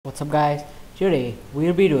What's up guys? Today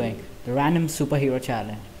we'll be doing the random superhero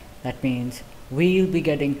challenge. That means we'll be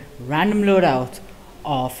getting random loadouts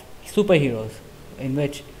of superheroes in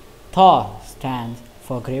which Thor stands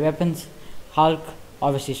for grey weapons, Hulk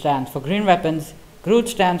obviously stands for green weapons, Groot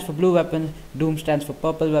stands for blue weapons, Doom stands for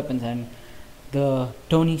purple weapons, and the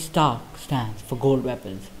Tony Stark stands for gold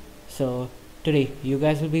weapons. So today you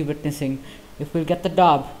guys will be witnessing if we'll get the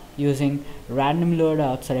dub using random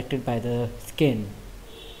loadouts selected by the skin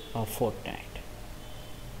of Fortnite.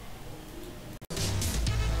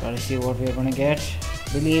 Let's see what we're gonna get.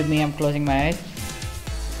 Believe me, I'm closing my eyes.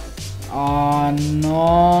 Oh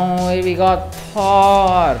no, we got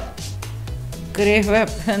Thor! Grey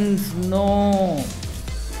weapons, no!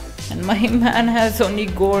 And my man has only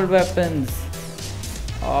gold weapons.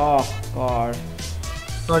 Oh god.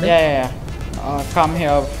 Yeah. Come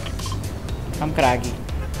here. Come Craggy.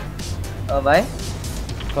 Why?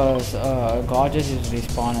 Because Gorgeous usually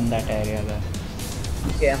spawn in that area there.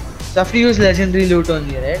 Okay. So I have to use legendary loot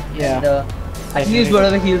only, right? Yeah. And I can use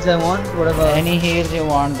whatever heals I want, whatever. Any heals you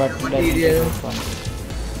want, but material.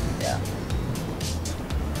 Yeah.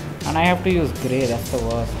 And I have to use grey, that's the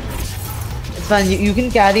worst. It's fine, you can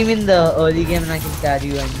carry me in the early game and I can carry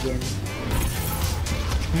you end game.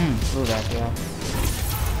 True that, yeah.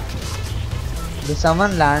 If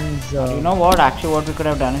someone lands... you know what, actually what we could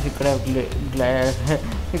have done is we could have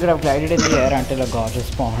we could have glided in the air until a Gorgeous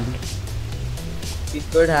spawned. We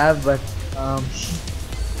could have, but I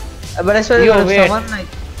swear if someone like...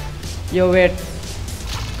 Yo wait.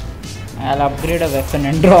 I'll upgrade a weapon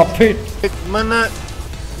and drop it.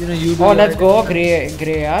 You know, you do. Oh, let's go,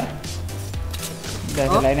 grey R. There's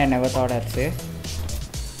a line I never thought I'd say.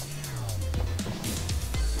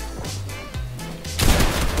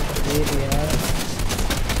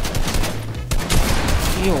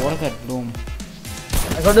 Yo, what is that bloom?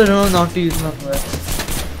 I got to know not to use my weapon.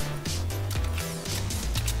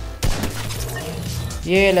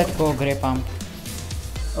 Yeah, let's go, grey pump.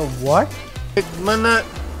 What?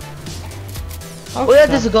 Oh yeah,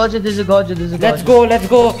 there's a Gorgeous, Let's go.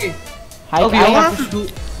 Okay. I have to do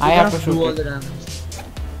shoot all the damage.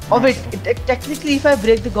 Oh wait, technically if I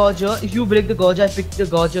break the Gorgeous, if you break the Gorgeous, I pick the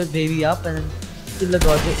Gorgeous baby up and then kill the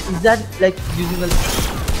Gorgeous. Is that like using a...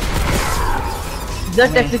 Is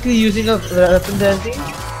that technically using a weapon ability?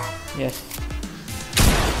 Yes.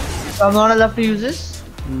 So I'm not allowed to use this?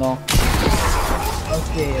 No.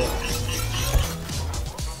 Okay.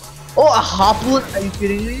 Oh, a harpoon? Are you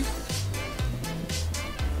kidding me?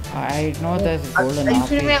 I know there's a golden Are you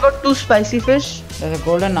kidding me? I RPG. got 2 spicy fish. There's a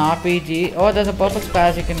golden RPG. Oh, there's a purple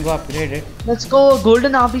spaz. You can go upgrade it. Let's go,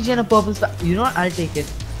 golden RPG and a purple spaz. You know what? I'll take it.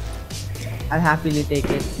 I'll happily take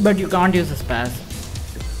it. But you can't use the spaz.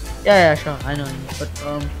 Yeah, sure. I know. But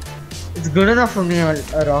it's good enough for me. A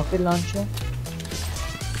rocket launcher.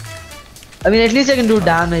 I mean, at least I can do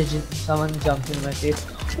damage if someone jumps in my face.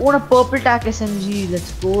 Oh, and a purple tack SMG.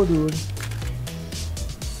 Let's go, dude.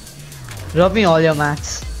 Drop me all your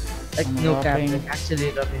mats. Like, I'm no cap. dropping- Like,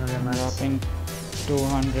 actually, drop me all your mats. Dropping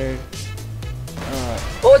 200.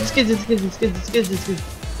 Oh, this kid.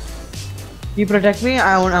 You protect me.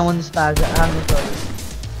 I want this pack. I have no choice.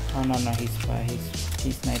 Oh no, he's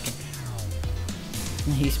sniping.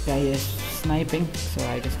 He's sniping, so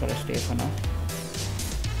I just gotta stay for now.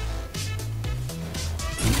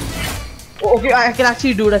 Oh, okay, I can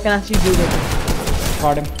actually do it.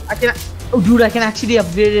 Got him. Oh, dude, I can actually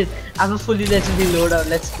upgrade it. I have a fully legendary loadout.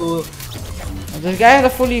 Let's go. This guy has a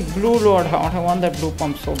fully blue load. I want that blue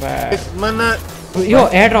pump so bad. Yo,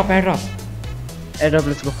 airdrop. Airdrop,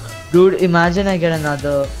 let's go. Dude, imagine I get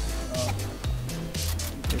another.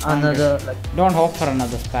 Like. Don't hope for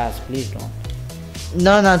another spaz, please don't.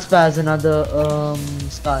 No, not spaz. Another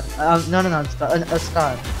scar. No, not scar. A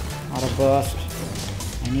scar. Or a burst.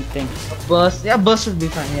 Anything. A burst. Yeah, burst would be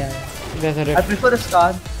fine. Yeah. There's a I rift. prefer a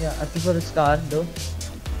scar. Yeah, I prefer a scar though.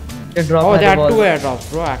 Can drop Oh, my there are revolver. 2 airdrops,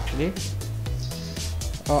 bro, actually.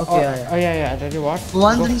 Okay, yeah. I tell you what.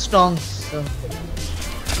 One's Go. really strong. So.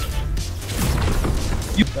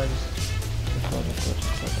 You. Just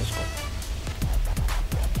go.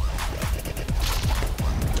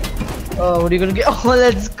 Oh, what are you gonna get? Oh,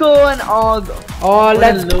 let's go, an AUG. Oh, What a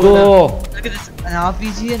let's loadout. go. Look at this, an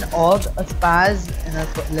RPG, an AUG, a spaz, and a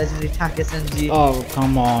legendary attack SMG. Oh,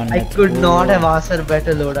 come on. I let's could go. not have asked for a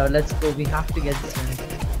better loadout. Let's go, we have to get this one.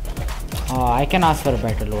 Oh, I can ask for a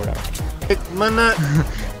better loadout.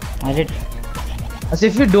 I did. So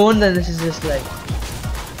if you don't, then this is just like...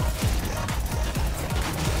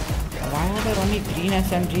 Why are there only green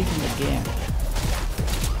SMGs in the game?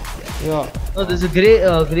 Yo, No, there's a grey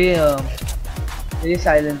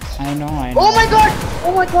silence. I know. Oh my god!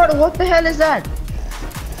 Oh my god, what the hell is that?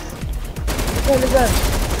 hell is that?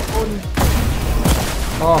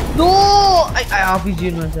 Oh, No! I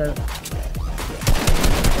RPG'd myself.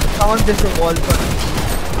 Someone placed a wall for me.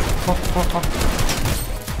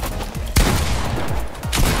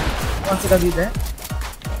 What's it be there?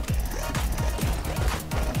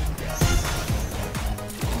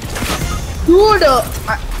 Dude!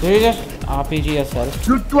 did you just RPG yourself?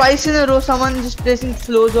 Dude, twice in a row, someone just placing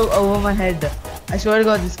flows over my head. I swear to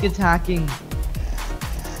God, this kid's hacking.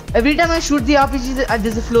 Every time I shoot the RPG,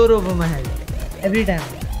 there's a floor over my head. Every time.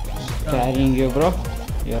 Carrying you, bro.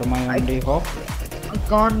 You're my only hope. I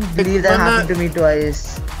can't believe that happened to me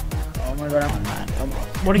twice. Oh my God. Come on, man. Come on.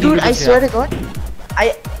 What did Dude, you do I this swear year? to God,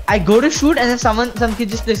 I go to shoot and then some kid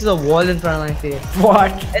just places a wall in front of my face.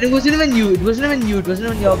 What? And it wasn't even you. It wasn't even you. It wasn't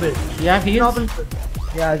even your build. Yeah, he is.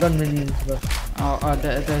 Yeah, I got minions, bro.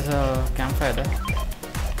 There's a campfire there.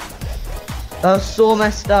 That was so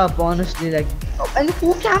messed up, honestly. Like, and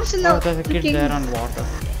who camps in the? Oh, there's a kid freaking- there on water.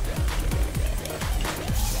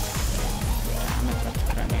 Damn it, that's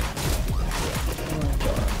a grenade.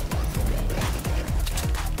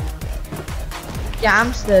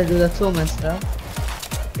 Camps there, dude. That's so messed up.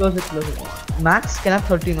 Close it, close it. Max? Can I have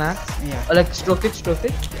 30 max? Yeah. Or like stroke it, stroke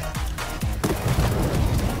it.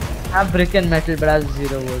 I have brick and metal, but I have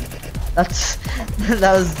 0 wood. That's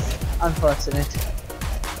that was unfortunate.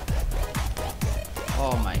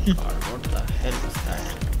 Oh my god, what the hell is that?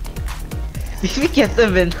 We get the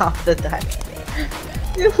win after that.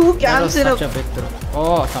 Who That was camps in a? such a big throw.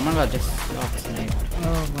 Oh, someone got just sniped.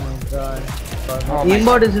 Oh my god. Oh my Aimbot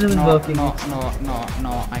god. isn't even no, working. No,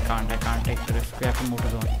 I can't take the risk. We have to move to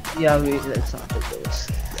zone. Yeah, wait, let's not take this.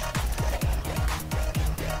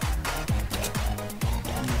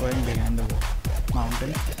 I'm going behind the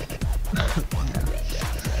mountain.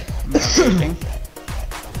 I'm rotating.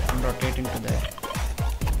 I'm rotating to there.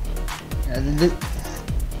 Yeah,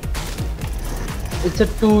 it's a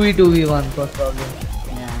 2v2v1 first problem.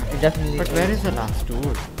 Yeah. It definitely. But where is the last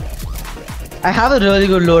dude? I have a really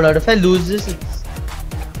good loadout. If I lose this, it's.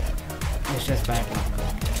 It's just bad luck.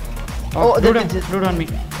 Oh, dude, that is- dude on me.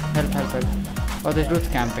 Help. Oh, this dude's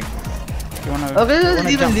camping. You wanna? Okay, you wanna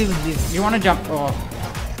leave jump? him. You wanna jump? Oh.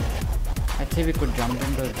 I'd say we could jump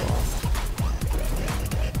into the wall.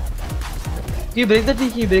 Can you break the tree?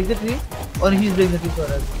 Can you break the tree? Or he's breaking the tree for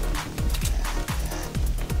us?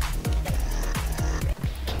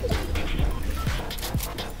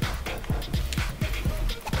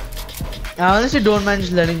 I honestly don't mind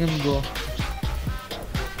just letting him go.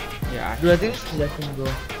 Yeah. Do I think just let him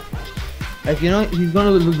go? Like, you know, he's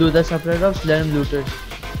gonna do the supply drops, let him loot it.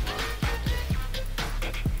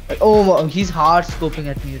 Like, oh, wow, he's hard scoping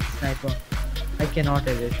at me with the sniper. I cannot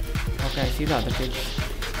have it. Okay, I see the other kids.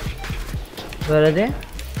 Where are they?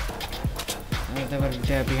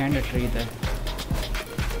 They're behind a tree there.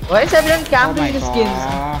 Why is everyone Oh camping my in the god, skins?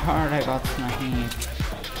 I got sniped.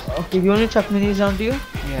 Okay, you want to chuck minis down to you?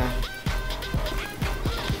 Yeah.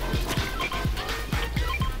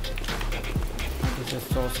 This is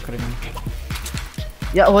so screaming.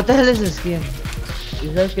 Yeah, what the hell is this game?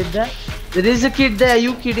 Is there a kid there? There is a kid there, are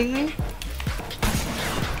you kidding me?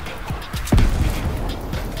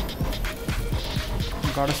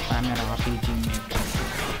 Gotta spam your RPG, mate.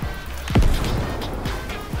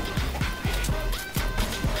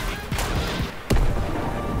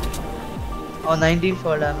 Oh, 19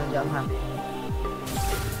 for damage, I'm happy.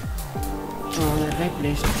 Oh, that guy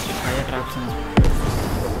placed fire traps in his.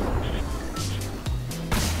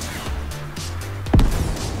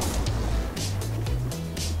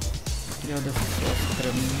 Yo, this is so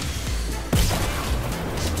screaming.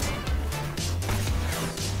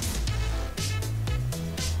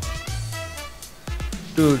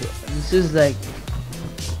 Dude, this is like...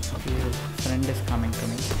 Your friend is coming to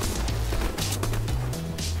me.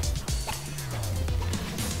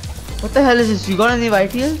 What the hell is this? You got any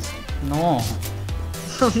white heels? No.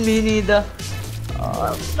 Me neither.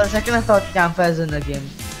 For a second I thought campfires in the game.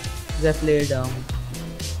 They played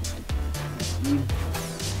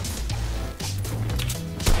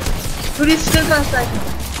Dude, he's still can't strike me.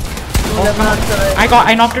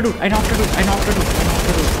 I knocked a dude.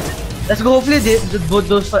 Let's go. Hopefully, both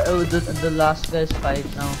those the last guys fight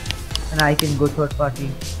now, and I can go third party.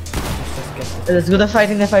 Let's go. They're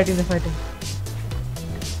fighting.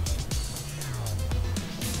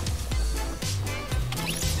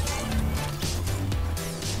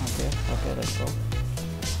 Okay, let's go.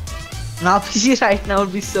 Now PC right now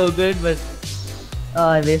would be so good, but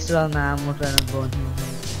I wasted all my ammo trying to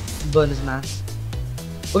burn his max.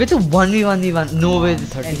 Okay, it's a 1v1v1. No way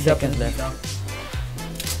this 30 ends up in seconds left. left.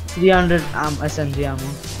 300 SMG ammo.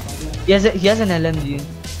 He has an LMG.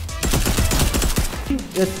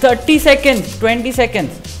 30 seconds, 20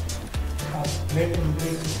 seconds.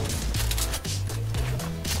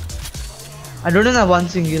 I don't even have one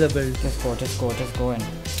singular build. Just go in.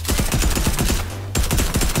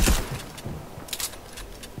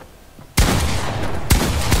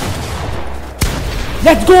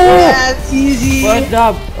 Let's go! That's easy. First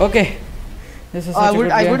up. Okay. This is such a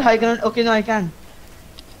good I game. would high ground. Okay, no, I can.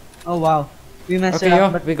 Oh wow, we messed Okay, it yo,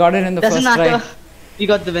 up. But we got it in the doesn't first matter. try. We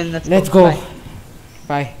got the win. Let's go. Bye.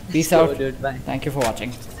 Bye. Peace Let's go, out. dude. Bye. Thank you for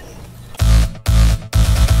watching.